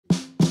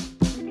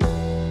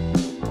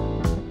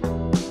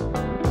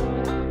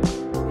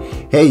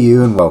Hey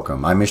you, and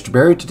welcome. I'm Mr.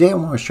 Barry. Today I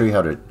want to show you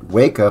how to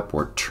wake up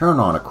or turn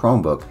on a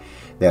Chromebook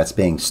that's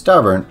being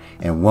stubborn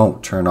and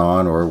won't turn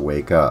on or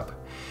wake up.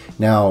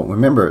 Now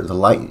remember, the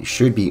light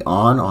should be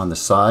on the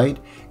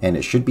side and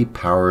it should be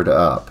powered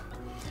up.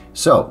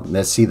 So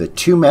let's see the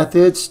two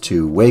methods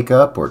to wake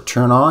up or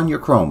turn on your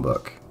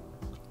Chromebook.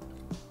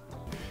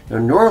 Now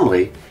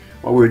normally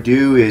what we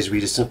do is we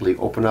just simply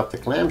open up the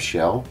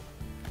clamshell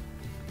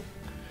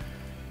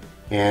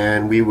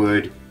and we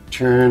would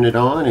turn it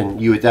on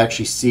and you would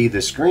actually see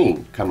the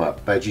screen come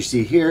up, but you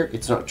see here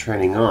it's not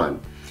turning on.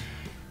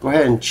 Go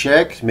ahead and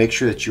check, make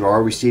sure that you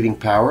are receiving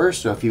power.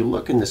 So if you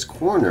look in this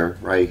corner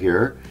right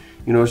here,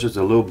 you notice there's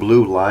a little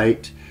blue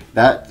light.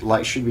 That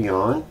light should be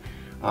on.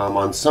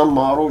 On some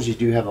models you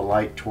do have the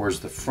light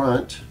towards the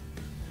front,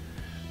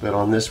 but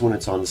on this one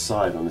it's on the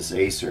side, on this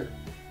Acer.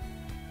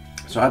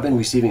 So I've been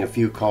receiving a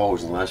few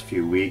calls in the last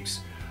few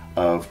weeks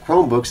of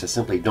Chromebooks that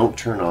simply don't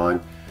turn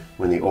on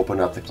when they open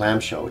up the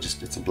clamshell.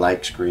 It's a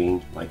black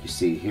screen like you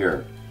see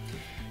here.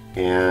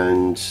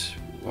 And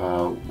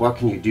what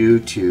can you do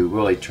to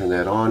really turn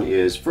that on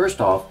is, first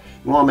off,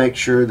 you want to make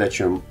sure that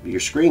your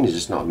screen has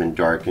just not been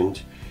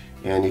darkened.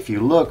 And if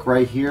you look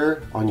right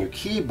here on your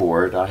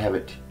keyboard, I have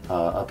it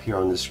up here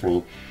on the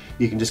screen,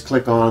 you can just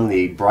click on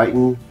the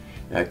brighten,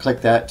 click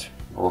that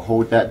or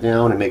hold that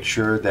down and make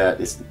sure that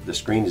the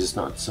screen is just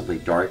not simply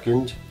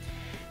darkened.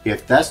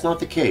 If that's not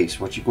the case,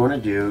 what you're going to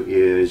do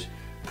is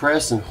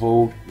press and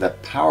hold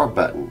that power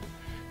button.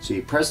 So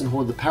you press and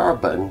hold the power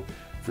button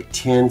for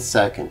 10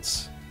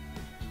 seconds.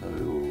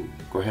 So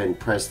go ahead and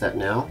press that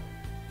now.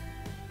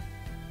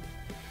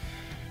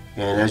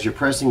 And as you're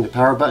pressing the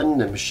power button,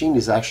 the machine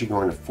is actually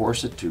going to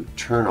force it to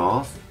turn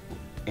off.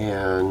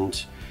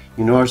 And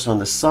you notice on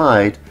the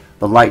side,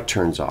 the light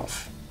turns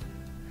off.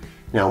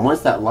 Now once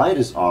that light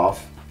is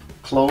off,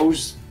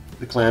 close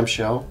the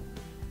clamshell.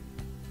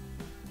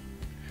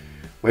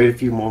 Wait a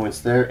few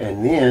moments there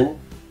and then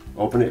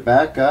open it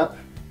back up.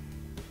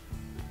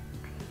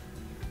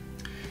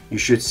 You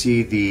should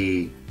see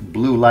the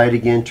blue light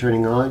again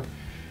turning on,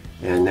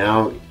 and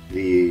now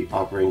the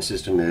operating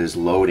system is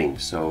loading.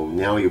 So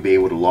now you'll be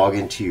able to log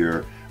into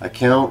your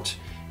account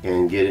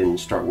and get in and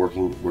start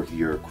working with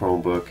your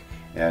Chromebook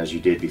as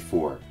you did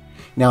before.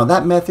 Now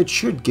that method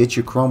should get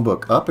your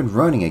Chromebook up and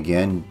running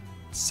again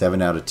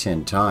 7 out of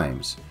 10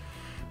 times.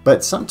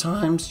 But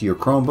sometimes your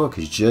Chromebook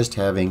is just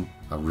having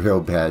a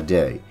real bad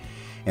day.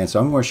 And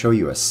so I'm going to show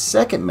you a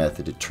second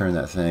method to turn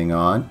that thing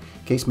on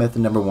in case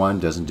method number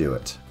 1 doesn't do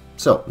it.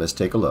 So let's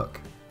take a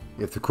look.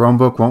 If the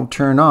Chromebook won't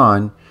turn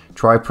on,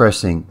 try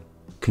pressing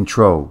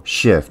Control,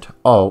 Shift,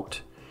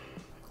 Alt,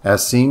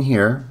 as seen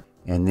here,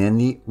 and then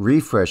the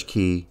refresh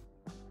key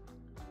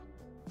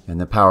and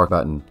the power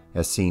button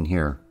as seen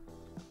here.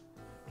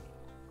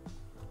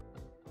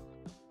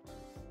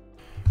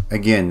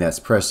 Again, that's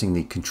pressing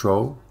the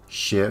Control,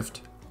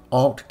 Shift,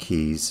 Alt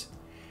keys,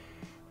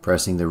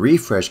 pressing the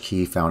refresh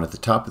key found at the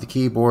top of the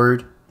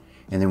keyboard,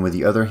 and then with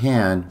the other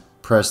hand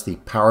press the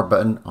power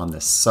button on the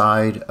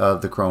side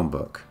of the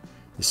Chromebook.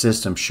 The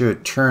system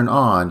should turn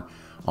on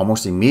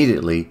almost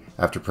immediately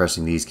after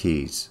pressing these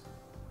keys.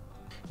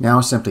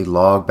 Now simply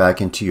log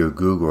back into your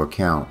Google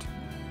account.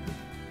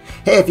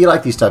 Hey, if you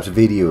like these types of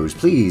videos,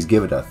 please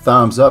give it a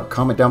thumbs up,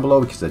 comment down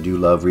below because I do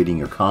love reading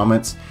your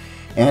comments,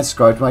 and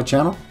subscribe to my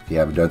channel if you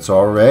haven't done so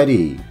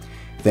already.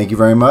 Thank you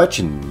very much,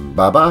 and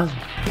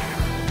bye-bye.